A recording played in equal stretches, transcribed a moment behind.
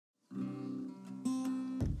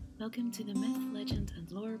Welcome to the Myth, Legend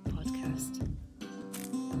and Lore podcast.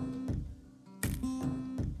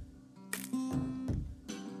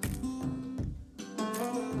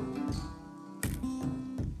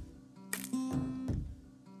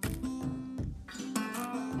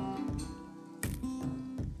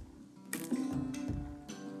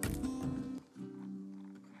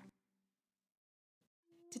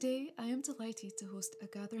 Today, I am delighted to host a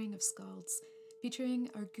Gathering of Skalds, featuring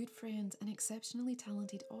our good friend and exceptionally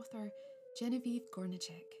talented author, Genevieve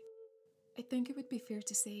Gornichec. I think it would be fair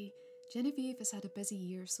to say Genevieve has had a busy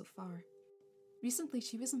year so far. Recently,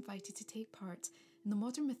 she was invited to take part in the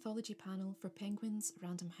Modern Mythology panel for Penguin's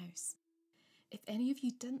Random House. If any of you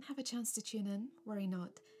didn't have a chance to tune in, worry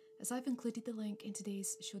not, as I've included the link in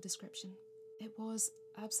today's show description. It was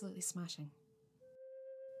absolutely smashing.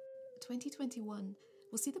 2021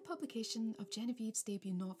 will see the publication of Genevieve's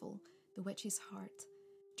debut novel, The Witch's Heart.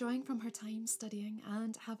 Drawing from her time studying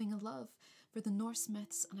and having a love for the Norse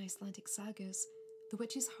myths and Icelandic sagas, The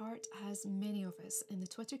Witch's Heart has many of us in the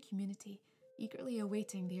Twitter community eagerly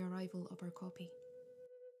awaiting the arrival of our copy.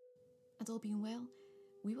 And all being well,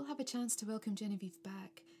 we will have a chance to welcome Genevieve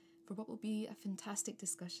back for what will be a fantastic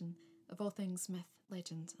discussion of all things myth,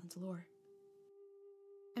 legend and lore.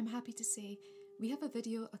 I'm happy to say we have a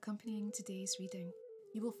video accompanying today's reading.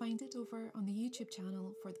 You will find it over on the YouTube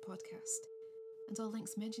channel for the podcast, and all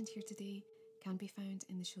links mentioned here today can be found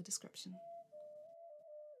in the show description.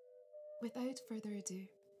 Without further ado,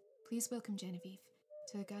 please welcome Genevieve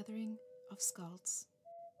to a Gathering of Skalds.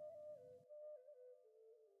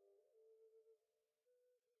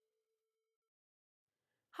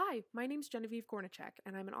 Hi, my name's Genevieve Gornichec,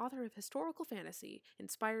 and I'm an author of historical fantasy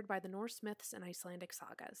inspired by the Norse myths and Icelandic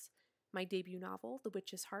sagas. My debut novel, The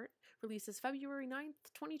Witch's Heart, releases February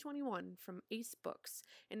 9th, 2021 from Ace Books,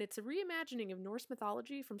 and it's a reimagining of Norse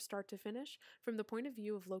mythology from start to finish from the point of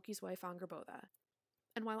view of Loki's wife Angrboda.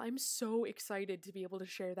 And while I'm so excited to be able to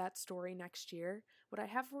share that story next year, what I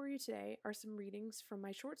have for you today are some readings from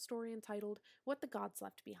my short story entitled What the Gods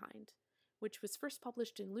Left Behind, which was first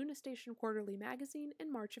published in Luna Station Quarterly magazine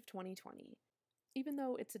in March of 2020. Even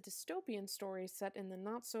though it's a dystopian story set in the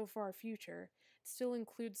not-so-far future, it still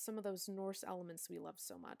includes some of those Norse elements we love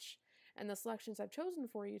so much. And the selections I've chosen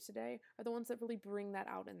for you today are the ones that really bring that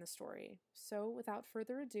out in the story. So, without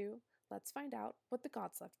further ado, let's find out what the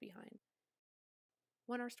gods left behind.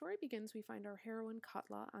 When our story begins, we find our heroine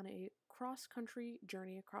Katla on a cross-country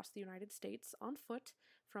journey across the United States on foot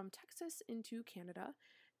from Texas into Canada,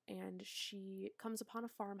 and she comes upon a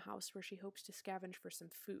farmhouse where she hopes to scavenge for some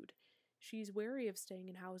food. She's wary of staying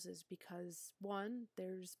in houses because, one,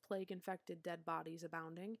 there's plague-infected dead bodies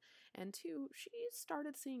abounding, and two, she's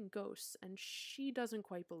started seeing ghosts, and she doesn't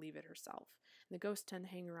quite believe it herself. The ghosts tend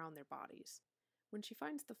to hang around their bodies. When she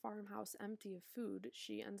finds the farmhouse empty of food,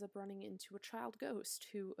 she ends up running into a child ghost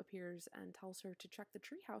who appears and tells her to check the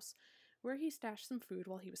treehouse where he stashed some food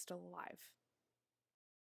while he was still alive.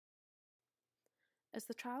 As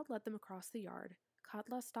the child led them across the yard,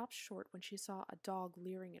 Katla stopped short when she saw a dog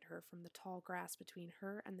leering at her from the tall grass between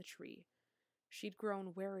her and the tree. She'd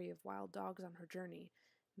grown wary of wild dogs on her journey.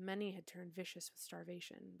 Many had turned vicious with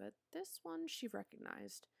starvation, but this one she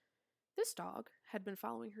recognized. This dog had been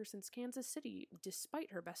following her since Kansas City,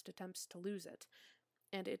 despite her best attempts to lose it,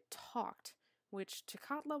 and it talked, which to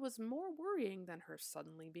Katla was more worrying than her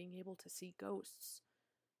suddenly being able to see ghosts.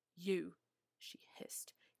 "You," she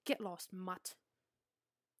hissed. "Get lost, mutt."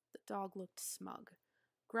 The dog looked smug.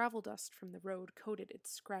 Gravel dust from the road coated its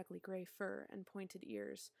scraggly gray fur and pointed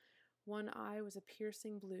ears. One eye was a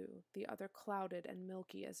piercing blue, the other clouded and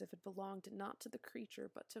milky as if it belonged not to the creature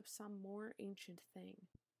but to some more ancient thing.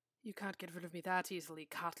 "You can't get rid of me that easily,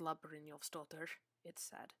 Katla Brynjolfsdottir," it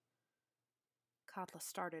said. Katla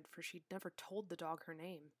started, for she'd never told the dog her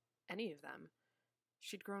name. Any of them.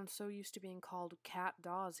 She'd grown so used to being called Cat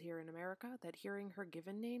Dawes here in America that hearing her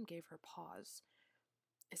given name gave her pause.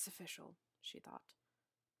 "It's official," she thought.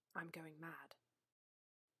 "I'm going mad."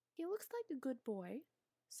 "He looks like a good boy,"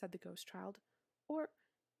 said the ghost child. "Or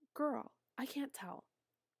girl, I can't tell."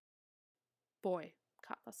 "Boy,"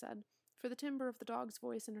 Katla said, for the timbre of the dog's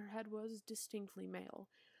voice in her head was distinctly male.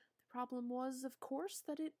 The problem was, of course,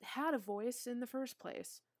 that it had a voice in the first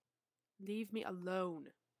place. "Leave me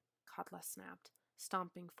alone," Katla snapped,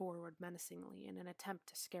 stomping forward menacingly in an attempt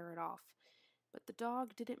to scare it off. But the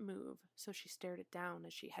dog didn't move, so she stared it down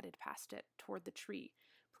as she headed past it, toward the tree,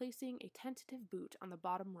 placing a tentative boot on the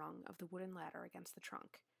bottom rung of the wooden ladder against the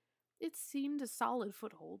trunk. It seemed a solid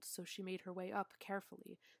foothold, so she made her way up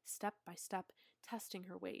carefully, step by step, testing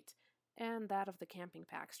her weight, and that of the camping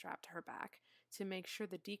pack strapped to her back, to make sure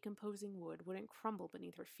the decomposing wood wouldn't crumble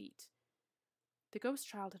beneath her feet. The ghost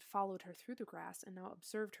child had followed her through the grass and now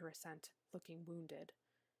observed her ascent, looking wounded.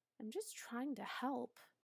 "I'm just trying to help."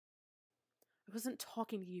 "I wasn't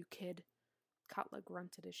talking to you, kid," Katla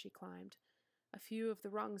grunted as she climbed. A few of the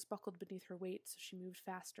rungs buckled beneath her weight, so she moved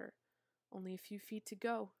faster. Only a few feet to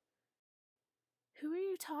go. "Who are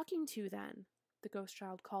you talking to, then?" the ghost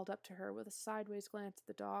child called up to her with a sideways glance at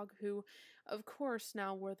the dog, who, of course,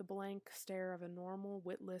 now wore the blank stare of a normal,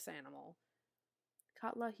 witless animal.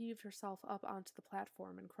 Katla heaved herself up onto the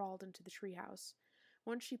platform and crawled into the treehouse.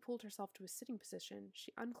 Once she pulled herself to a sitting position,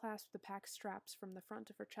 she unclasped the pack straps from the front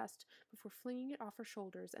of her chest before flinging it off her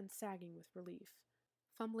shoulders and sagging with relief.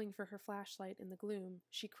 Fumbling for her flashlight in the gloom,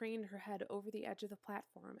 she craned her head over the edge of the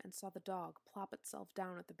platform and saw the dog plop itself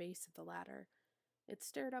down at the base of the ladder. It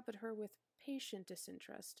stared up at her with patient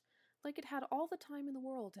disinterest, like it had all the time in the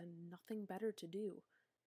world and nothing better to do.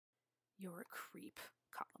 "You're a creep,"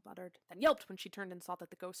 Katla muttered, then yelped when she turned and saw that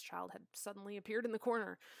the ghost child had suddenly appeared in the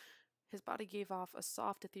corner. His body gave off a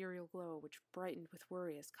soft, ethereal glow, which brightened with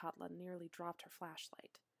worry as Katla nearly dropped her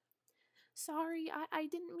flashlight. "Sorry, I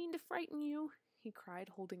didn't mean to frighten you," he cried,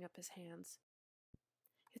 holding up his hands.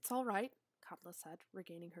 "It's all right," Katla said,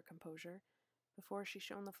 regaining her composure. Before she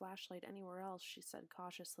shone the flashlight anywhere else, she said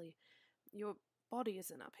cautiously, "Your body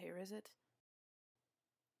isn't up here, is it?"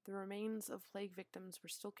 The remains of plague victims were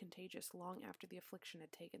still contagious long after the affliction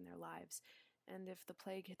had taken their lives, and if the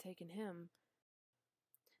plague had taken him...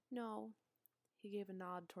 "No," he gave a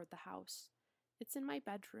nod toward the house. "It's in my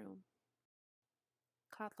bedroom."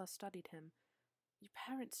 Katla studied him. "Your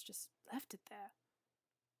parents just left it there."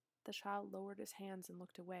 The child lowered his hands and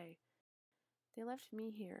looked away. "They left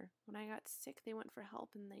me here. When I got sick, they went for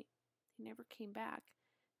help, and they never came back.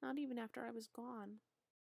 Not even after I was gone."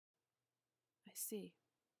 "I see."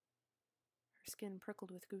 Her skin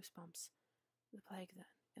prickled with goosebumps. "The plague, then.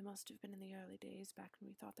 It must have been in the early days, back when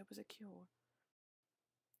we thought there was a cure."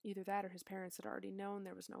 Either that or his parents had already known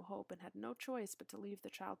there was no hope and had no choice but to leave the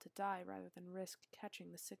child to die rather than risk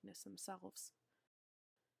catching the sickness themselves.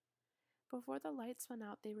 "Before the lights went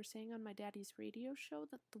out, they were saying on my daddy's radio show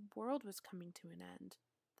that the world was coming to an end,"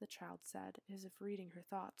 the child said, as if reading her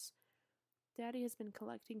thoughts. "Daddy has been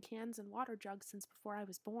collecting cans and water jugs since before I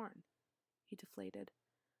was born." He deflated.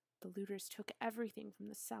 "The looters took everything from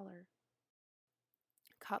the cellar."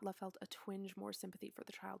 Katla felt a twinge more sympathy for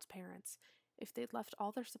the child's parents. If they'd left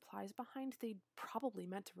all their supplies behind, they'd probably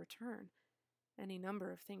meant to return. Any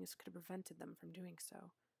number of things could have prevented them from doing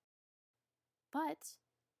so. "But,"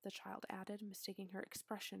 the child added, mistaking her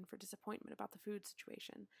expression for disappointment about the food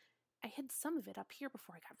situation, "I hid some of it up here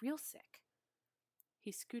before I got real sick."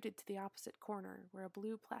 He scooted to the opposite corner, where a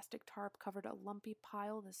blue plastic tarp covered a lumpy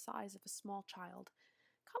pile the size of a small child.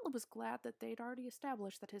 Katla was glad that they'd already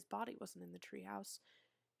established that his body wasn't in the treehouse.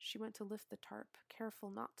 She went to lift the tarp, careful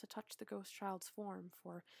not to touch the ghost child's form,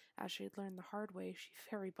 for, as she had learned the hard way, she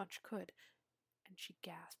very much could, and she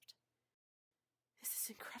gasped. "This is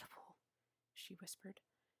incredible," she whispered.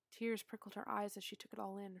 Tears prickled her eyes as she took it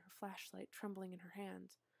all in, her flashlight trembling in her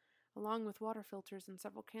hand. Along with water filters and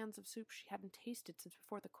several cans of soup she hadn't tasted since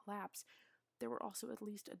before the collapse, there were also at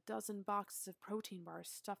least a dozen boxes of protein bars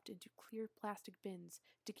stuffed into clear plastic bins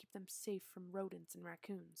to keep them safe from rodents and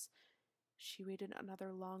raccoons. She waited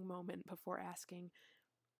another long moment before asking,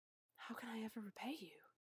 "How can I ever repay you?"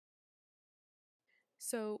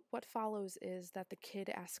 So what follows is that the kid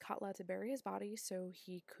asks Katla to bury his body so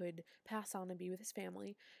he could pass on and be with his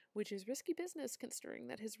family, which is risky business considering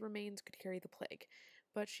that his remains could carry the plague.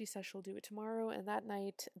 But she says she'll do it tomorrow, and that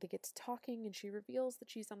night they get to talking, and she reveals that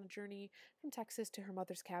she's on a journey from Texas to her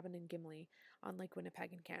mother's cabin in Gimli on Lake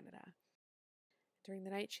Winnipeg in Canada. During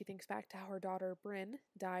the night, she thinks back to how her daughter, Bryn,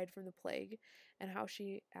 died from the plague, and how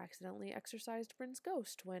she accidentally exorcised Bryn's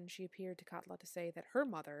ghost when she appeared to Katla to say that her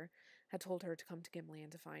mother had told her to come to Gimli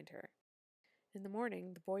and to find her. In the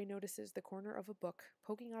morning, the boy notices the corner of a book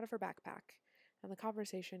poking out of her backpack, and the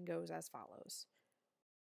conversation goes as follows.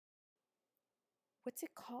 "What's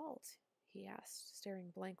it called?" he asked,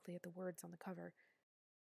 staring blankly at the words on the cover.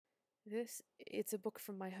 It's a book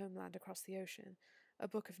from my homeland across the ocean, a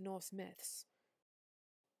book of Norse myths."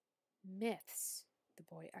 "Myths," the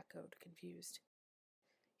boy echoed, confused.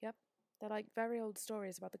 "Yep, they're like very old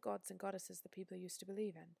stories about the gods and goddesses that people used to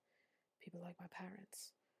believe in. People like my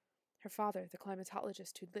parents. Her father, the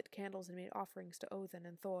climatologist who'd lit candles and made offerings to Odin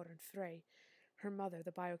and Thor and Frey. Her mother,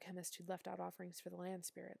 the biochemist who'd left out offerings for the land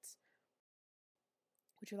spirits.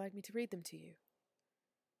 Would you like me to read them to you?"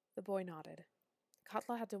 The boy nodded.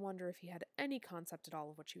 Katla had to wonder if he had any concept at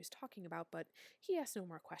all of what she was talking about, but he asked no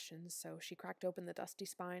more questions, so she cracked open the dusty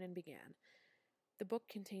spine and began. The book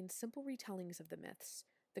contained simple retellings of the myths,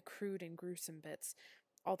 the crude and gruesome bits.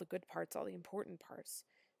 All the good parts, all the important parts,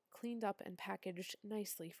 cleaned up and packaged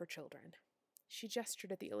nicely for children. She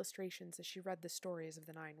gestured at the illustrations as she read the stories of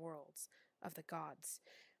the 9 worlds, of the gods.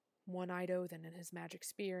 One-eyed Odin and his magic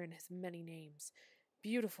spear and his many names,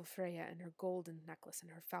 beautiful Freya and her golden necklace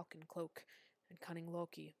and her falcon cloak, and cunning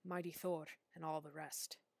Loki, mighty Thor, and all the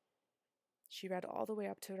rest. She read all the way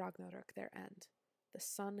up to Ragnarök, their end. The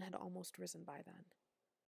sun had almost risen by then.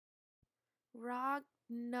 Ragnarök?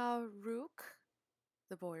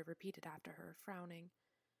 The boy repeated after her, frowning.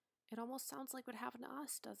 It almost sounds like what happened to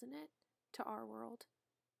us, doesn't it? To our world.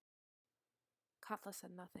 Katla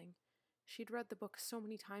said nothing. She'd read the book so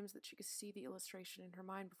many times that she could see the illustration in her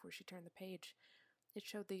mind before she turned the page. It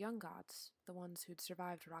showed the young gods, the ones who'd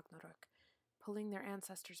survived Ragnarök, pulling their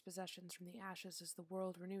ancestors' possessions from the ashes as the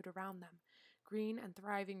world renewed around them, green and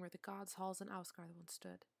thriving where the gods' halls in Asgard once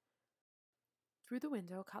stood. Through the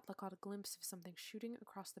window, Katla caught a glimpse of something shooting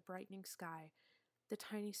across the brightening sky, the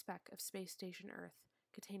tiny speck of space station Earth,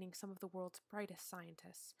 containing some of the world's brightest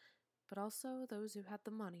scientists, but also those who had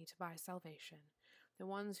the money to buy salvation, the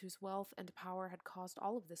ones whose wealth and power had caused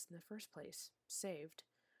all of this in the first place, saved.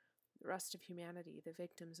 The rest of humanity, the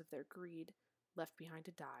victims of their greed, left behind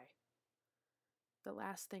to die. The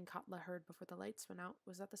last thing Katla heard before the lights went out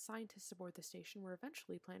was that the scientists aboard the station were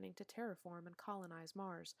eventually planning to terraform and colonize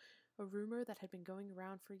Mars, a rumor that had been going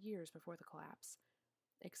around for years before the collapse.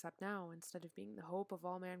 Except now, instead of being the hope of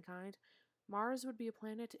all mankind, Mars would be a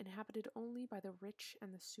planet inhabited only by the rich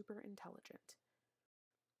and the super intelligent.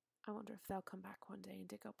 I wonder if they'll come back one day and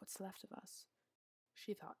dig up what's left of us,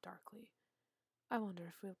 she thought darkly. I wonder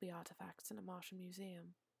if we'll be artifacts in a Martian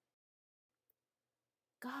museum.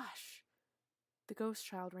 Gosh! The ghost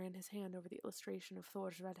child ran his hand over the illustration of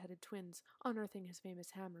Thor's red-headed twins, unearthing his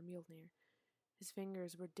famous hammer Mjolnir. His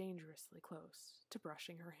fingers were dangerously close to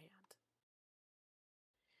brushing her hand.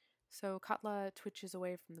 So Katla twitches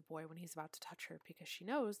away from the boy when he's about to touch her, because she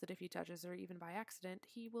knows that if he touches her even by accident,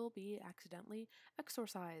 he will be accidentally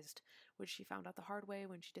exorcised, which she found out the hard way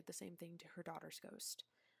when she did the same thing to her daughter's ghost.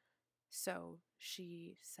 So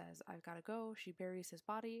she says, I've got to go. She buries his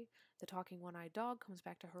body. The talking one-eyed dog comes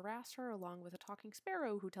back to harass her, along with a talking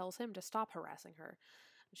sparrow who tells him to stop harassing her.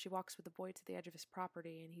 She walks with the boy to the edge of his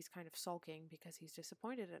property, and he's kind of sulking because he's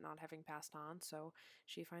disappointed at not having passed on, so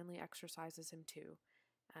she finally exorcises him too,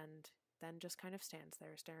 and then just kind of stands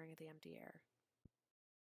there staring at the empty air.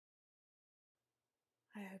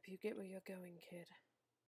 I hope you get where you're going, kid,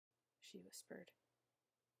 she whispered.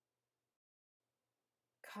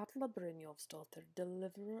 Katla Brynjolfsdottir,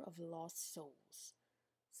 deliverer of lost souls,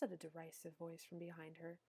 said a derisive voice from behind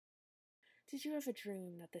her. Did you ever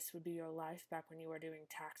dream that this would be your life back when you were doing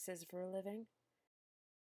taxes for a living?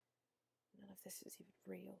 None of this is even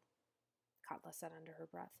real, Katla said under her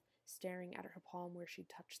breath, staring at her palm where she'd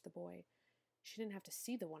touched the boy. She didn't have to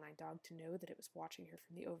see the one-eyed dog to know that it was watching her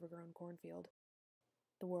from the overgrown cornfield.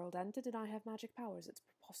 The world ended and I have magic powers. It's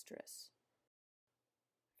preposterous.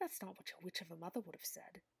 That's not what your witch of a mother would have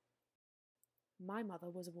said. My mother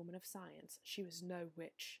was a woman of science. She was no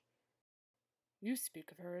witch. You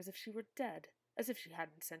speak of her as if she were dead, as if she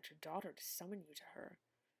hadn't sent your daughter to summon you to her.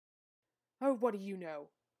 Oh, what do you know?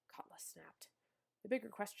 Katla snapped. The bigger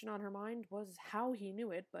question on her mind was how he knew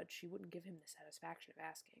it, but she wouldn't give him the satisfaction of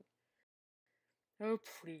asking. Oh,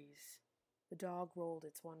 please. The dog rolled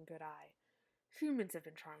its one good eye. Humans have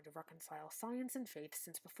been trying to reconcile science and faith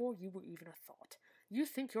since before you were even a thought. You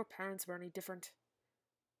think your parents were any different?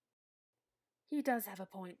 He does have a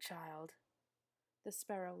point, child. The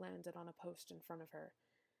sparrow landed on a post in front of her.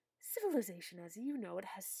 Civilization as you know it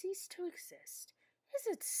has ceased to exist. Is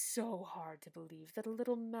it so hard to believe that a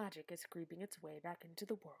little magic is creeping its way back into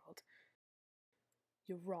the world?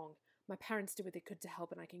 You're wrong. My parents did what they could to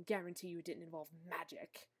help, and I can guarantee you it didn't involve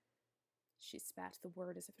magic. She spat the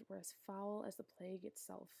word as if it were as foul as the plague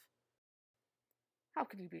itself. How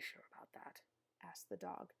can you be sure about that? Asked the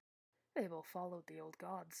dog. They've all followed the old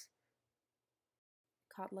gods.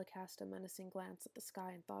 Katla cast a menacing glance at the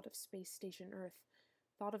sky and thought of Space Station Earth,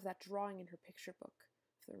 thought of that drawing in her picture book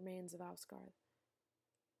of the remains of Asgard.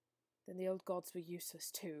 Then the old gods were useless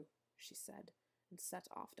too, she said, and set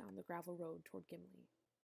off down the gravel road toward Gimli.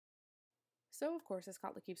 So, of course, as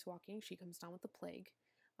Katla keeps walking, she comes down with the plague,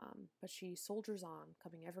 but she soldiers on,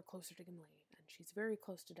 coming ever closer to Gimli, and she's very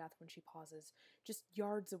close to death when she pauses, just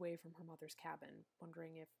yards away from her mother's cabin,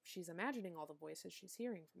 wondering if she's imagining all the voices she's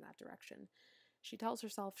hearing from that direction. She tells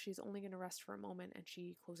herself she's only going to rest for a moment, and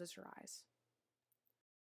she closes her eyes.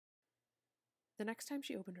 The next time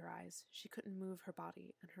she opened her eyes, she couldn't move her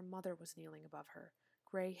body, and her mother was kneeling above her,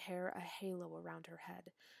 gray hair a halo around her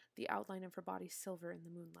head, the outline of her body silver in the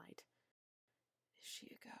moonlight. Is she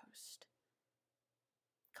a ghost?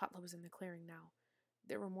 Katla was in the clearing now.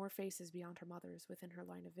 There were more faces beyond her mother's within her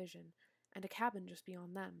line of vision, and a cabin just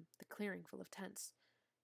beyond them, the clearing full of tents.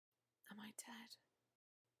 Am I dead?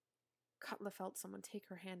 Katla felt someone take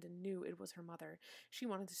her hand and knew it was her mother. She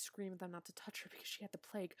wanted to scream at them not to touch her because she had the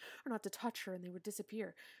plague, or not to touch her and they would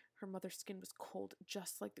disappear. Her mother's skin was cold,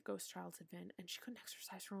 just like the ghost child's had been, and she couldn't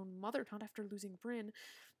exorcise her own mother, not after losing Bryn,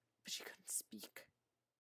 but she couldn't speak.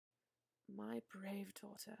 My brave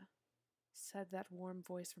daughter, said that warm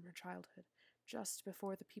voice from her childhood, just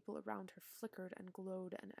before the people around her flickered and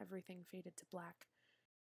glowed and everything faded to black.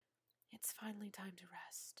 It's finally time to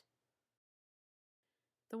rest.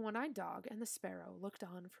 The one-eyed dog and the sparrow looked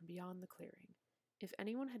on from beyond the clearing. If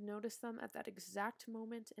anyone had noticed them at that exact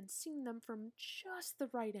moment and seen them from just the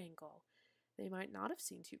right angle, they might not have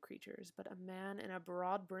seen two creatures, but a man in a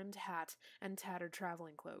broad-brimmed hat and tattered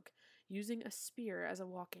traveling cloak, using a spear as a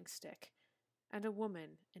walking stick, and a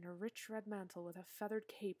woman in a rich red mantle with a feathered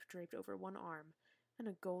cape draped over one arm and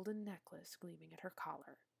a golden necklace gleaming at her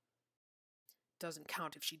collar. Doesn't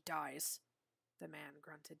count if she dies, the man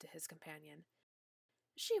grunted to his companion.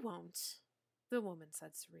 She won't, the woman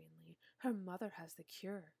said serenely. Her mother has the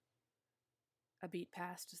cure. A beat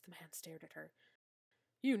passed as the man stared at her.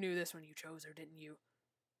 You knew this when you chose her, didn't you?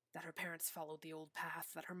 That her parents followed the old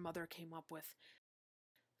path that her mother came up with.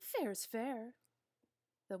 Fair's fair.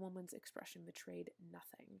 The woman's expression betrayed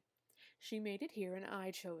nothing. She made it here and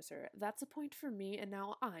I chose her. That's a point for me, and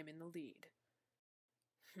now I'm in the lead.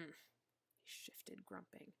 He shifted,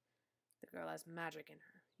 grumping. The girl has magic in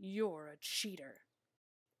her. You're a cheater.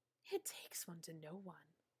 It takes one to know one.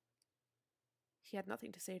 He had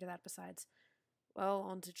nothing to say to that besides, well,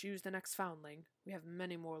 on to choose the next foundling. We have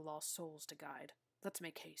many more lost souls to guide. Let's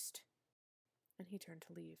make haste. And he turned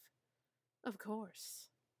to leave. Of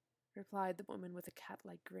course, replied the woman with a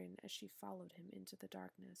cat-like grin as she followed him into the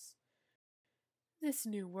darkness. This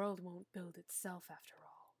new world won't build itself after all.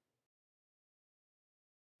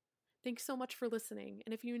 Thanks so much for listening,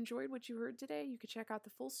 and if you enjoyed what you heard today, you can check out the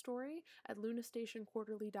full story at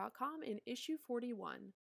lunastationquarterly.com in issue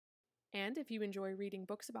 41. And if you enjoy reading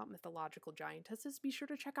books about mythological giantesses, be sure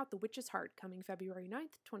to check out The Witch's Heart, coming February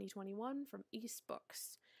 9th, 2021 from East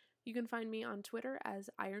Books. You can find me on Twitter as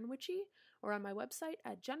IronWitchy or on my website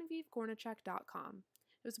at GenevieveGornichec.com.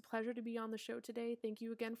 It was a pleasure to be on the show today. Thank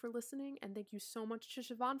you again for listening, and thank you so much to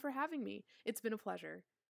Siobhan for having me. It's been a pleasure.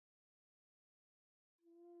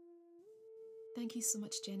 Thank you so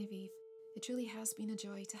much, Genevieve. It truly has been a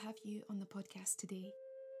joy to have you on the podcast today.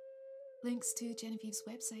 Links to Genevieve's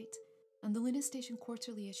website and the Luna Station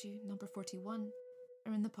Quarterly issue number 41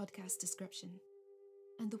 are in the podcast description.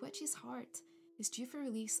 And The Witch's Heart is due for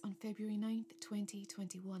release on February 9th,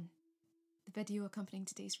 2021. The video accompanying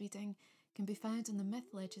today's reading can be found on the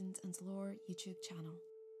Myth, Legend and Lore YouTube channel.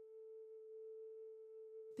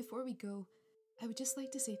 Before we go, I would just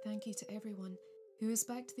like to say thank you to everyone who has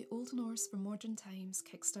backed the Old Norse for Modern Times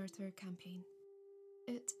Kickstarter campaign.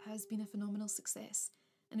 It has been a phenomenal success,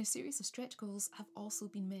 and a series of stretch goals have also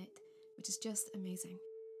been met, which is just amazing.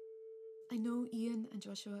 I know Ian and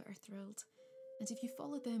Joshua are thrilled, and if you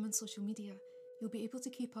follow them on social media, you'll be able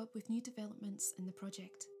to keep up with new developments in the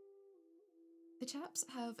project. The chaps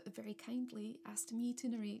have very kindly asked me to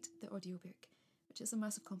narrate the audiobook, which is a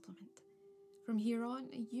massive compliment. From here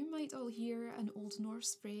on, you might all hear an Old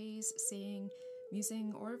Norse phrase, saying,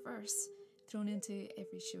 musing or verse thrown into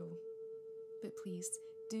every show. But please,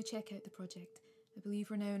 do check out the project. I believe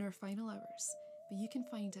we're now in our final hours, but you can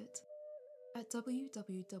find it at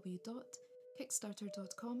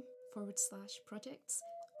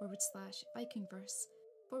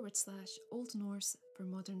www.kickstarter.com/projects/Vikingverse/Old Norse for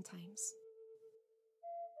Modern Times.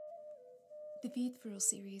 The VÍÐFÖRUL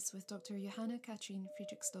series with Dr. Johanna Katrin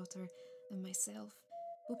Friedrichsdottir and myself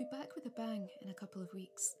will be back with a bang in a couple of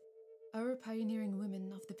weeks. Our pioneering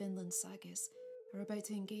women of the Vinland Sagas are about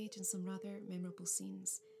to engage in some rather memorable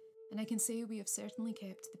scenes, and I can say we have certainly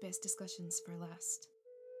kept the best discussions for last.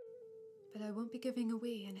 But I won't be giving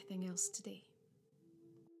away anything else today.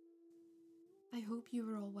 I hope you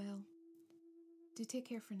are all well. Do take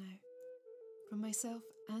care for now. From myself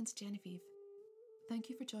and Genevieve, thank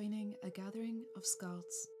you for joining A Gathering of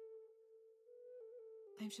Skalds.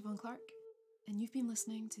 I'm Siobhan Clark, and you've been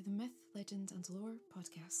listening to the Myth, Legend and Lore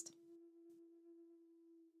podcast.